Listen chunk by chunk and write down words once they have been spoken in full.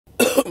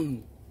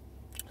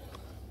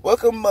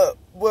Welcome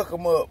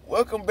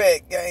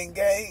back, gang.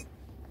 Get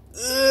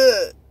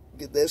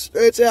that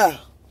stretch out.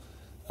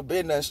 I've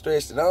been done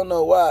stretched and I don't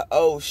know why.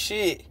 Oh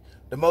shit.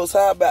 The Most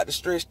High about to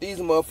stretch these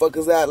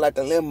motherfuckers out like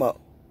a limo.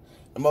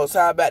 The Most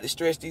High about to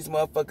stretch these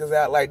motherfuckers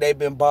out like they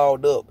been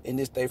balled up, and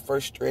this their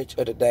first stretch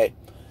of the day.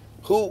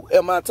 Who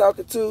am I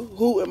talking to?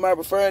 Who am I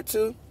referring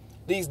to?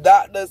 These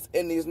doctors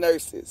and these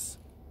nurses.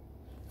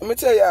 Let me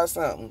tell y'all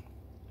something.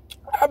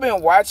 I've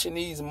been watching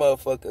these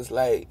motherfuckers,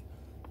 like,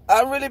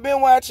 I really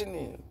been watching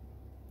them.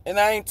 And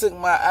I ain't took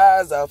my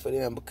eyes off of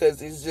them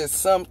because it's just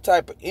some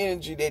type of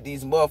energy that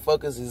these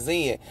motherfuckers is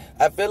in.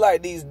 I feel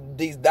like these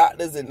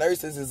doctors and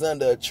nurses is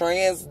under a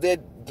trance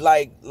that,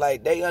 like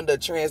they under a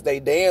trance they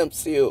damn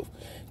self.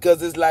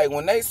 Because it's like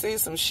when they see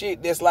some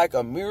shit that's like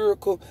a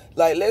miracle,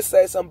 like let's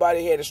say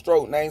somebody had a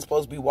stroke and they ain't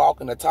supposed to be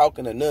walking or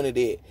talking or none of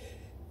that.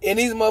 And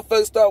these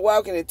motherfuckers start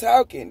walking and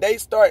talking. They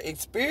start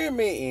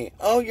experimenting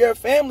on your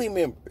family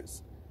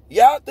members.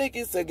 Y'all think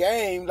it's a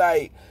game.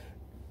 Like,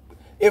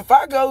 if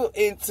I go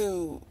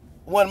into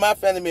one of my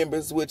family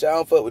members, which I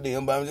don't fuck with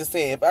them, but I'm just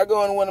saying, if I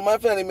go in one of my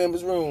family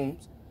members'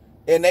 rooms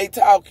and they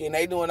talking,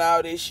 they doing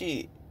all this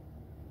shit,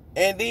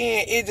 and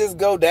then it just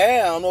go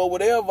down or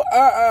whatever,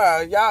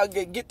 y'all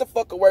get the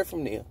fuck away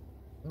from them.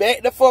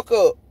 Back the fuck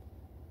up.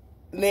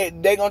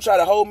 They gonna try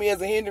to hold me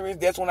as a hindrance.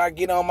 That's when I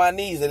get on my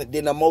knees, and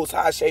then the Most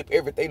High shape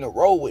everything to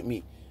roll with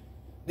me.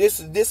 This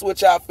is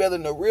what y'all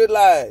failing to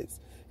realize.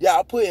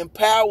 Y'all putting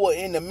power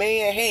in the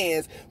man's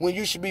hands when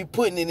you should be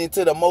putting it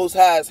into the Most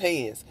High's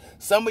hands.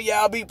 Some of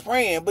y'all be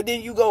praying, but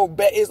then you go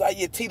back. It's like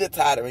you're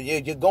teeter-tottering.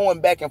 You're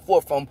going back and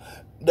forth from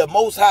the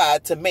Most High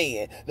to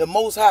man. The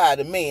Most High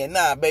to man.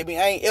 Nah, baby,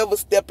 I ain't ever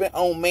stepping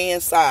on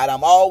man's side.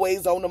 I'm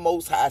always on the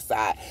Most High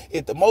side.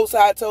 If the Most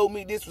High told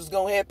me this was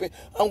going to happen,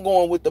 I'm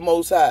going with the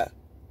Most High.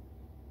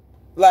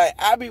 Like,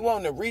 I be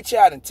wanting to reach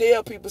out and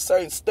tell people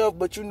certain stuff,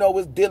 but you know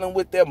it's dealing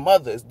with their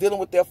mothers, dealing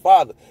with their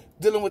father,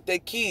 dealing with their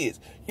kids.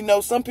 You know,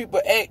 some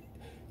people act,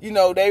 you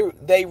know,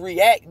 they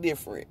react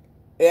different.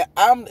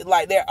 I'm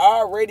like, they're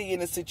already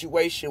in a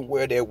situation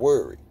where they're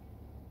worried.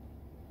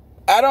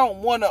 I don't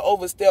want to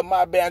overstep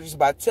my boundaries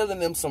by telling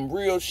them some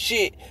real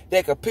shit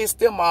that could piss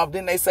them off.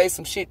 Then they say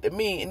some shit to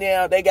me, and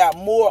now they got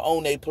more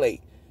on their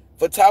plate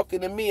for talking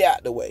to me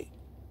out the way.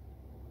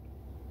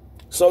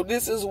 So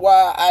this is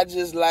why I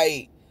just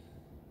like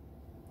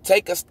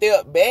take a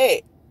step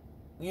back,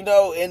 you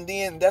know, and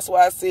then that's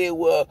why I said,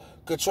 well,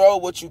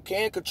 control what you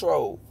can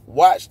control.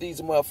 Watch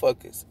these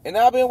motherfuckers. And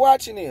I've been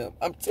watching them.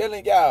 I'm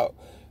telling y'all,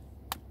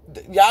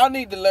 y'all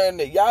need to learn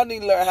that. Y'all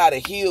need to learn how to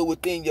heal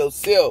within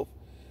yourself.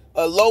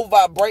 A low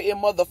vibrating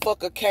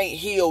motherfucker can't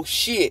heal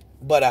shit,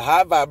 but a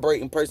high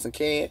vibrating person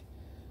can.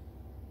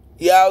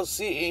 Y'all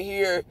sitting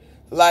here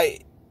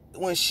like,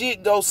 when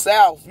shit goes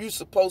south, you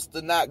supposed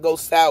to not go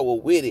sour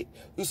with it.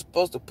 You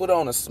supposed to put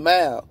on a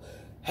smile.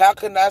 How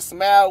can I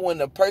smile when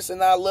the person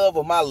I love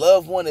or my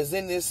loved one is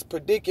in this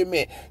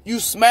predicament? You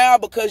smile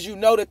because you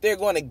know that they're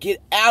going to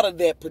get out of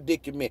that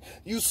predicament.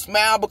 You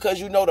smile because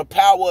you know the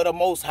power of the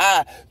Most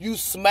High. You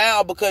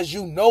smile because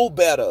you know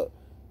better.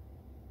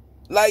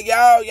 Like,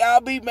 y'all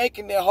be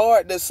making it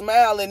hard to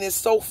smile, and it's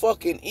so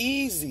fucking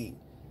easy.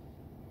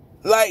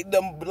 Like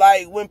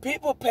when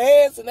people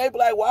pass and they be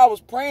like, well, I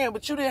was praying,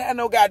 but you didn't have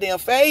no goddamn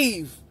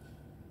faith.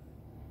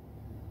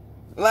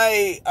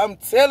 Like, I'm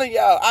telling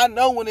y'all, I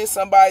know when it's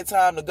somebody's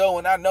time to go,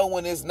 and I know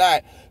when it's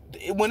not.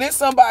 When it's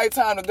somebody's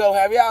time to go,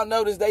 have y'all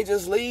noticed they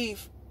just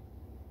leave?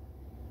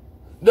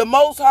 The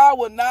Most High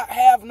will not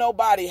have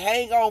nobody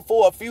hang on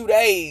for a few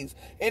days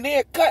and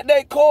then cut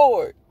their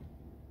cord.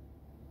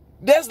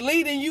 That's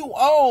leading you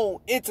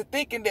on into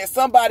thinking that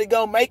somebody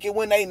gonna make it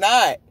when they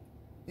not.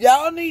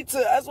 Y'all need to,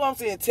 that's what I'm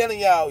saying, telling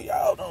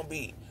y'all don't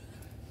be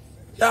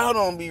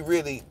tapped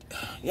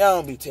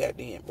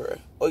in, bro.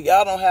 Or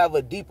y'all don't have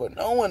a deeper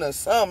knowing or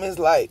something. It's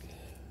like,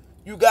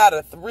 you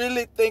gotta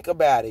really think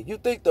about it. You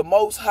think the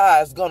Most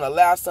High is gonna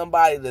allow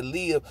somebody to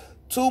live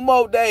 2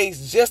 more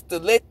days just to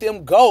let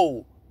them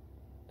go?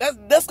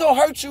 That's gonna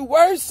hurt you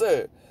worse,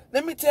 sir.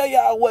 Let me tell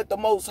y'all what the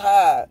Most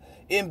High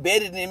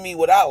embedded in me,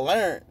 what I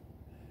learned.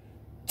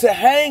 To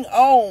hang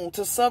on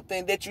to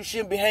something that you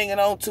shouldn't be hanging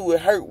on to,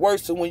 it hurt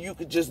worse than when you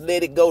could just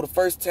let it go the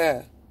first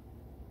time.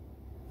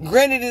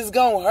 Granted, it's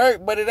gonna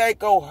hurt, but it ain't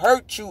gonna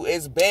hurt you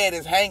as bad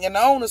as hanging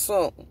on to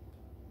something.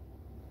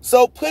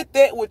 So put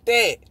that with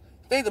that.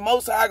 Think the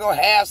Most High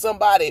gonna have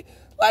somebody,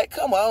 like,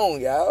 come on,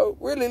 y'all.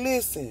 Really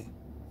listen.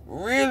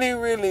 Really,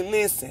 really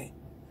listen.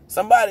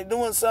 Somebody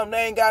doing something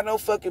they ain't got no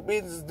fucking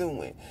business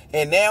doing.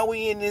 And now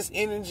we in this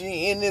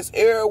energy, in this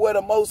era where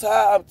the Most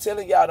High, I'm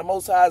telling y'all, the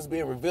Most High has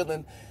been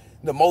revealing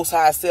the Most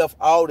High self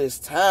all this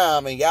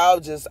time, and y'all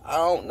just, I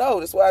don't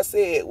know. That's why I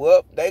said,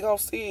 well, they gonna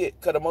see it,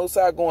 because the Most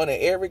High going to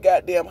every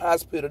goddamn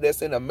hospital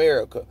that's in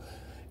America.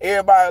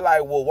 Everybody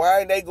like, well, why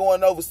ain't they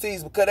going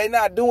overseas? Because they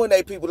not doing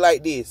they people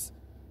like this.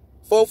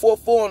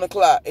 444 on the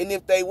clock. And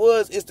if they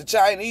was, it's the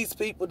Chinese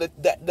people,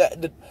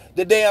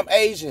 the damn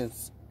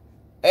Asians.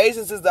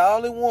 Asians is the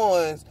only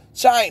ones,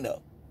 China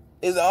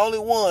is the only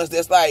ones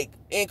that's like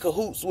in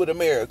cahoots with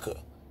America.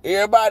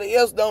 Everybody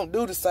else don't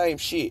do the same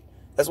shit.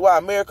 That's why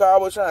America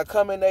always trying to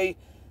come in their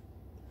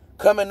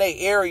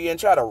area and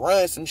try to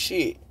run some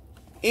shit.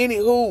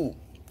 Anywho,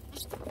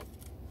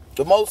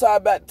 the Most High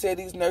about to tear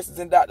these nurses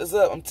and doctors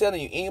up. I'm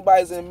telling you,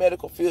 anybody's in the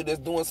medical field that's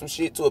doing some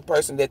shit to a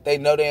person that they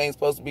know they ain't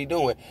supposed to be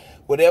doing,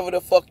 whatever the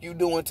fuck you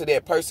doing to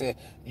that person,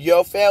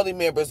 your family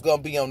member is going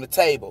to be on the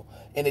table.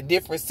 And the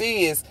difference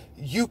is,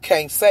 you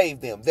can't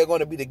save them. They're going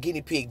to be the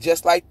guinea pig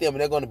just like them,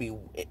 and they're going to be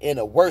in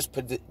a worse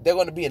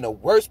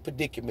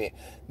predicament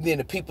than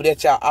the people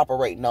that y'all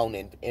operating on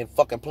and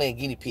fucking playing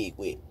guinea pig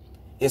with.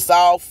 It's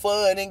all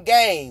fun and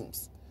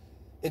games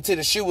until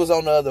the shoe was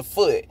on the other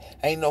foot.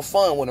 Ain't no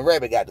fun when the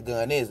rabbit got the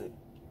gun, is it?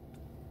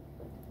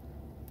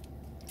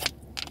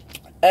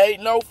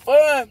 Ain't no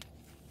fun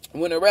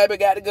when the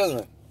rabbit got the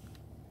gun.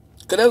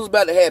 Because that's what's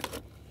about to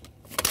happen.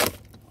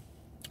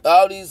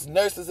 All these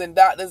nurses and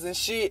doctors and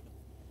shit,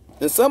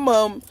 and some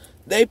of them,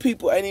 they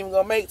people ain't even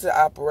going to make it to the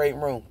operating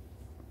room.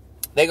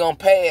 They going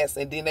to pass,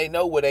 and then they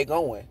know where they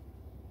going.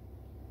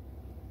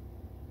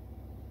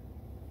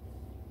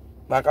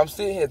 Like I'm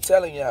sitting here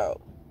telling y'all,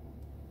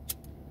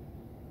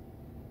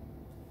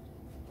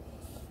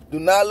 do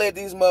not let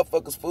these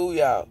motherfuckers fool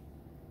y'all.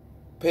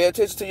 Pay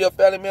attention to your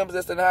family members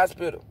that's in the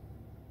hospital.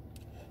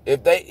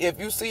 If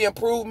you see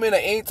improvement or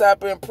any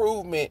type of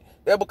improvement,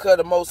 they're because of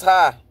the Most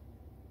High.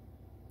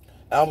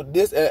 I'm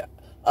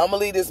gonna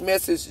leave this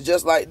message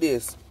just like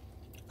this.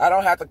 I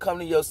don't have to come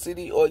to your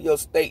city or your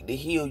state to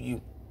heal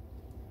you.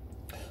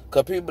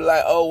 Cause people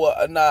like, oh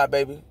well, nah,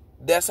 baby.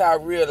 That's how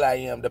real I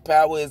am. The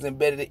power is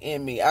embedded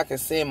in me. I can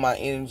send my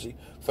energy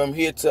from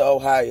here to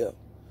Ohio.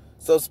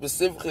 So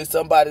specifically,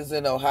 somebody's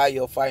in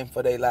Ohio fighting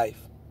for their life.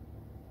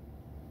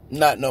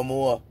 Not no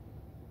more.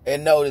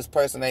 And no, this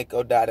person ain't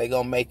gonna die. They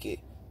gonna make it.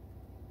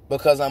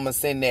 Because I'm gonna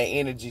send that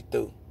energy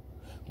through.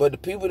 But the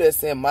people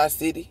that's in my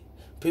city,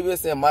 people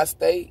that's in my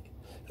state,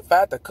 if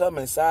I have to come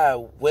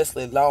inside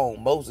Wesley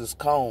Long, Moses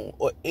Cone,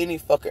 or any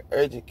fucking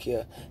urgent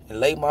care and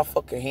lay my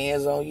fucking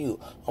hands on you,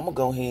 I'm gonna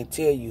go ahead and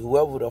tell you,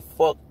 whoever the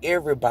fuck,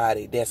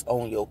 everybody that's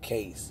on your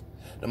case.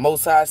 The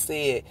Most High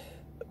said,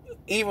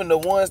 even the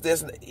ones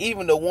that's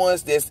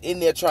in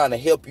there trying to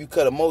help you,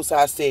 cause the Most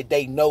High said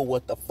they know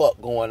what the fuck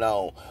going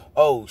on.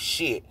 Oh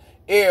shit,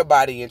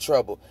 everybody in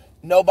trouble.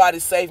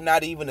 Nobody's safe,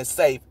 not even a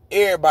safe.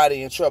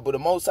 Everybody in trouble. The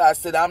Most High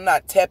said, I'm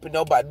not tapping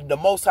nobody. The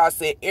Most High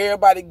said,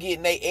 everybody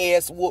getting their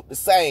ass whooped the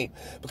same.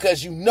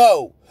 Because you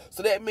know.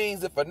 So that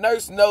means if a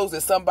nurse knows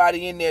that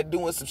somebody in there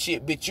doing some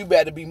shit, bitch, you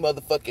better be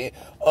motherfucking,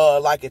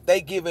 like if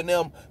they giving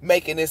them,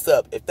 making this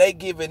up. If they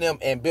giving them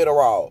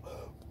Ambitterol,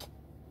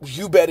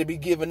 you better be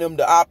giving them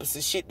the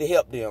opposite shit to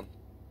help them.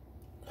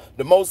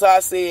 The Most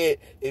High said,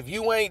 if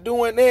you ain't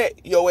doing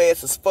that, your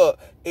ass is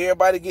fucked.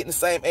 Everybody getting the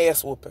same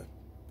ass whooping.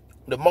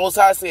 The Most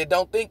High said,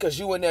 don't think because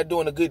you in there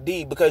doing a good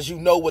deed because you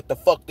know what the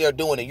fuck they're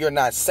doing and you're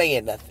not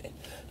saying nothing.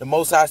 The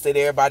Most High said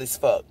everybody's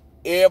fucked.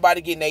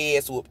 Everybody getting their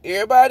ass whooped.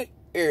 Everybody.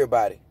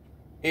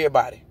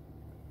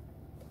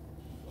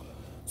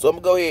 So I'm going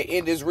to go ahead and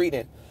end this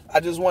reading.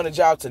 I just wanted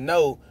y'all to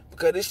know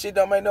because this shit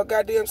don't make no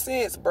goddamn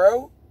sense,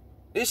 bro.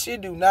 This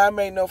shit do not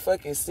make no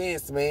fucking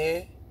sense,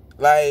 man.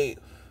 Like,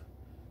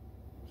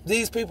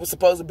 these people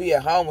supposed to be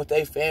at home with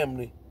their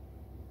family.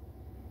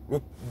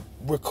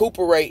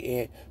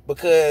 Recuperating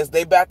because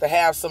they about to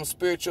have some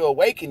spiritual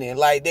awakening.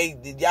 Like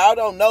y'all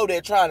don't know they're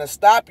trying to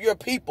stop your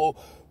people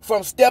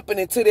from stepping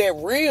into that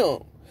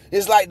realm.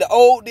 It's like the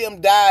old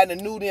them died and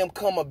the new them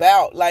come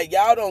about. Like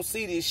y'all don't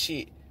see this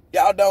shit.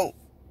 Y'all don't.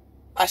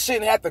 I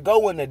shouldn't have to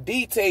go into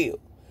detail.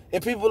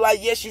 And people like,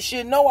 yes, you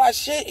should. No, I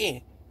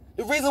shouldn't.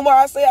 The reason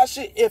why I say I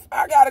should, if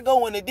I gotta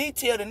go into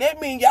detail, then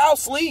that means y'all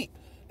sleep.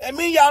 That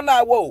means y'all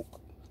not woke.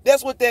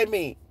 That's what that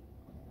means.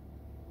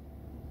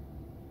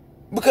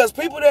 Because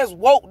people that's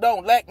woke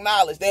don't lack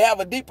knowledge. They have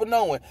a deeper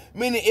knowing.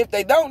 Meaning if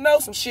they don't know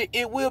some shit,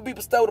 it will be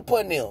bestowed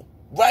upon them.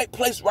 Right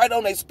place, right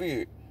on their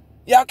spirit.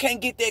 Y'all can't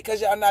get that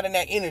because y'all not in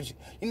that energy.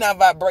 You're not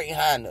vibrating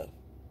high enough.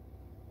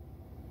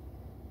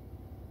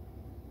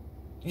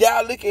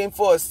 Y'all looking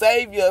for a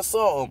savior or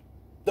something.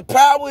 The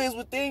power is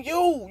within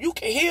you. You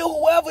can heal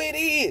whoever it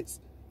is.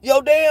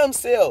 Your damn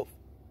self.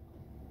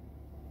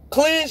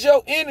 Cleanse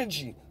your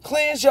energy.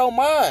 Cleanse your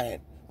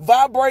mind.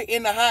 Vibrate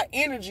in the high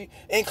energy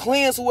and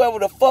cleanse whoever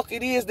the fuck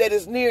it is that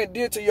is near and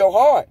dear to your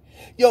heart.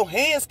 Your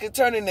hands can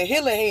turn into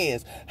healing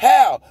hands.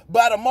 How?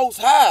 By the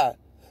Most High.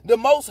 The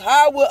Most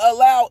High will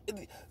allow...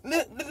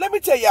 Let me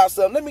tell y'all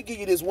something. Let me give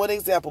you this one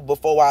example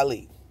before I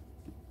leave.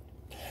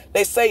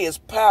 They say it's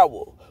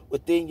power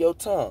within your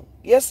tongue.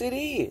 Yes, it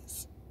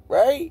is.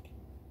 Right?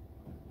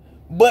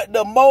 But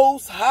the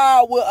Most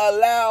High will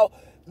allow...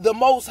 The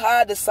Most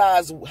High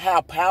decides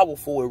how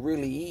powerful it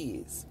really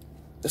is.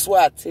 That's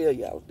why I tell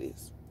y'all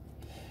this.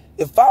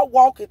 If I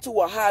walk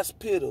into a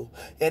hospital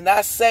and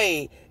I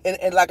say,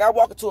 and like I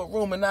walk into a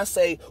room and I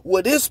say,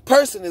 well, this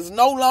person is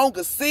no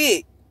longer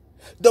sick.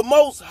 The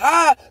Most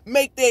High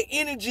make that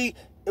energy,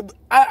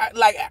 I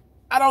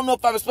don't know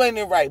if I'm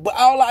explaining it right, but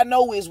all I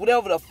know is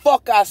whatever the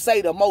fuck I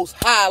say, the Most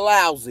High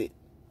allows it.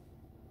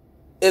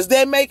 Is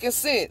that making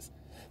sense?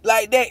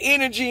 Like that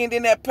energy and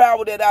then that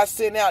power that I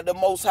send out, the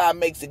Most High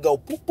makes it go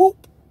boop, boop.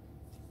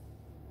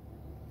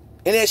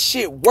 And that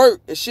shit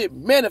worked. That shit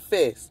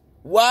manifests.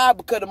 Why?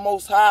 Because the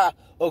Most High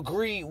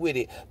agreed with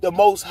it. The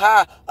Most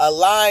High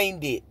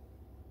aligned it.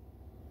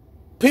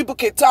 People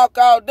can talk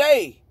all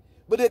day,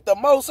 but if the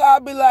Most High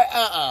be like,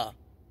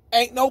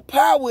 ain't no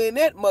power in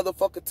that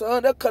motherfucker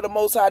tongue, that's because the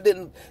Most High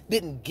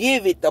didn't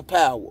give it the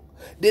power.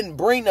 Didn't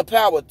bring the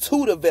power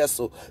to the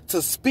vessel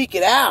to speak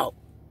it out.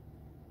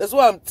 That's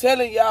what I'm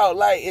telling y'all.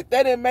 Like, if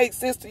that didn't make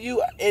sense to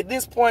you, at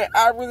this point,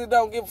 I really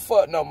don't give a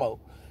fuck no more.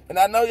 And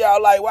I know y'all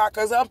like, why?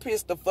 Because I'm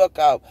pissed the fuck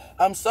off.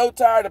 I'm so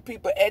tired of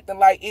people acting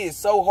like it's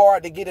so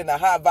hard to get in a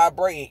high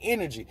vibrating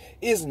energy.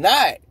 It's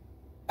not.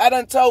 I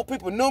done told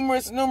people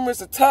numerous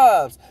of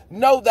times,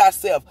 know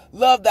thyself,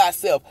 love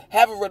thyself,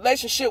 have a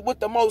relationship with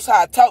the Most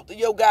High, talk to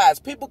your guys.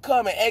 People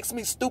come and ask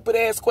me stupid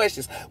ass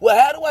questions. Well,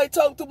 how do I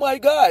talk to my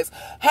guys?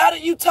 How do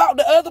you talk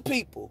to other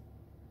people?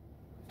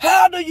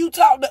 How do you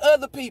talk to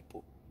other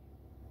people?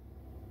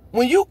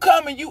 When you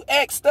come and you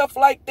ask stuff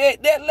like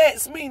that, that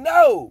lets me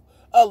know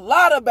a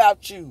lot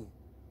about you.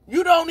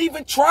 You don't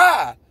even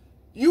try.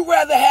 You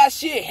rather have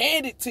shit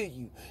handed to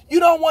you. You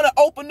don't want to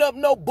open up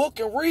no book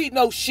and read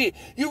no shit.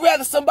 You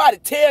rather somebody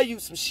tell you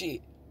some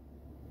shit.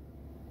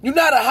 You're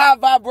not a high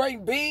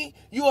vibrating being.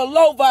 You a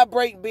low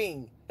vibrating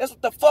being. That's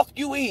what the fuck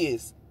you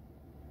is.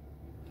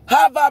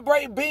 High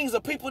vibrating beings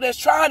are people that's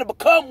trying to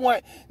become one.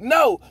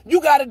 No,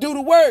 you got to do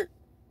the work.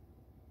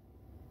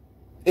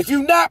 If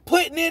you're not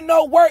putting in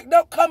no work,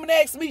 don't come and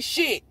ask me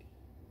shit.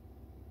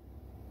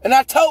 And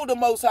I told the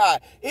Most High,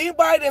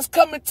 anybody that's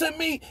coming to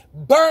me,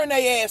 burn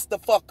their ass the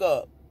fuck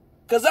up.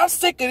 Because I'm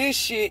sick of this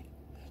shit.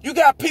 You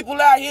got people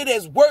out here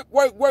that's work.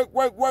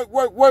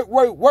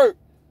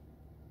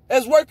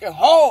 That's working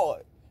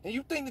hard. And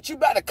you think that you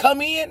about to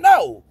come in?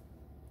 No.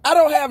 I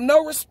don't have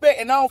no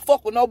respect and I don't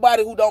fuck with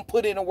nobody who don't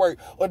put in the work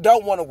or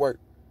don't want to work.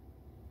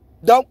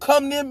 Don't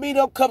come near me,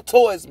 don't come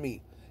towards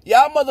me.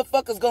 Y'all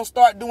motherfuckers gonna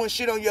start doing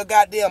shit on your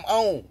goddamn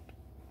own.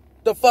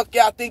 The fuck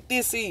y'all think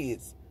this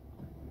is?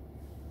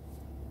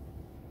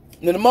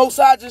 Now, the Most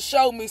High just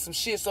showed me some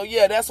shit, so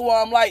yeah, that's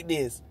why I'm like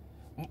this.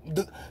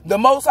 The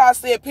Most High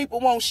said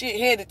people want shit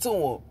handed to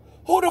them.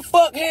 Who the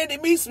fuck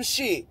handed me some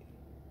shit?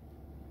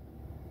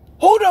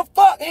 Who the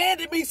fuck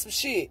handed me some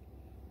shit?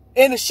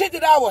 And the shit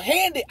that I was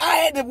handed, I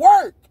had to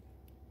work.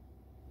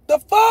 The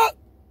fuck?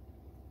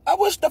 I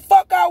wish the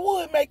fuck I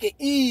would make it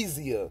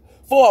easier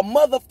for a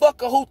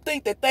motherfucker who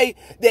think that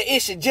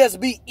it should just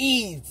be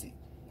easy.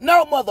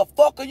 No,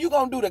 motherfucker, you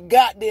gonna do the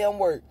goddamn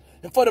work.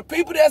 And for the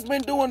people that's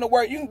been doing the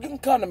work, you can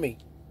come to me.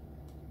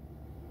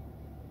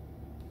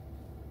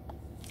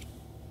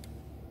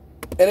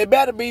 And it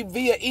better be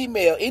via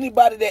email.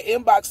 Anybody that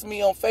inboxes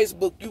me on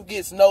Facebook, you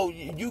gets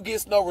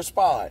no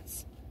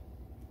response.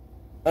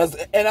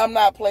 And I'm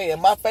not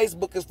playing. My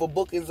Facebook is for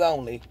bookings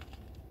only.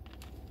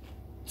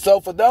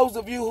 So for those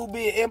of you who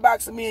be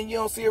inboxing me and you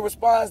don't see a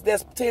response,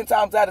 that's 10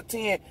 times out of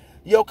 10,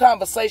 your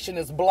conversation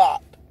is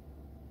blocked.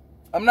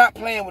 I'm not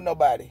playing with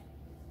nobody.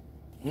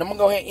 And I'm going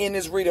to go ahead and end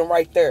this reading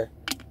right there.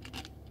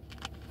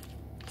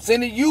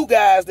 Sending you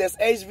guys that's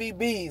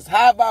HVBs,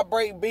 high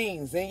vibrating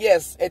beings. And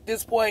yes, at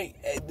this point,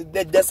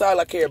 that's all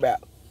I care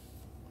about.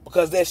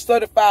 Because that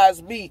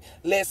certifies me,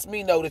 lets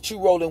me know that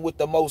you rolling with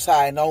the Most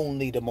High and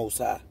only the Most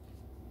High.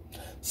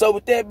 So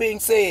with that being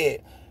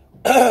said,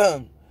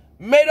 may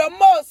the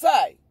Most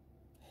High,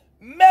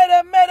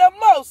 may the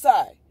Most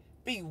High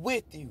be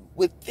with you,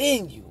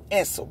 within you,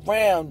 and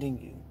surrounding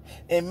you.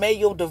 And may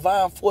your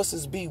divine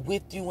forces be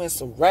with you and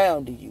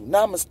surrounding you.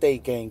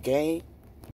 Namaste, gang.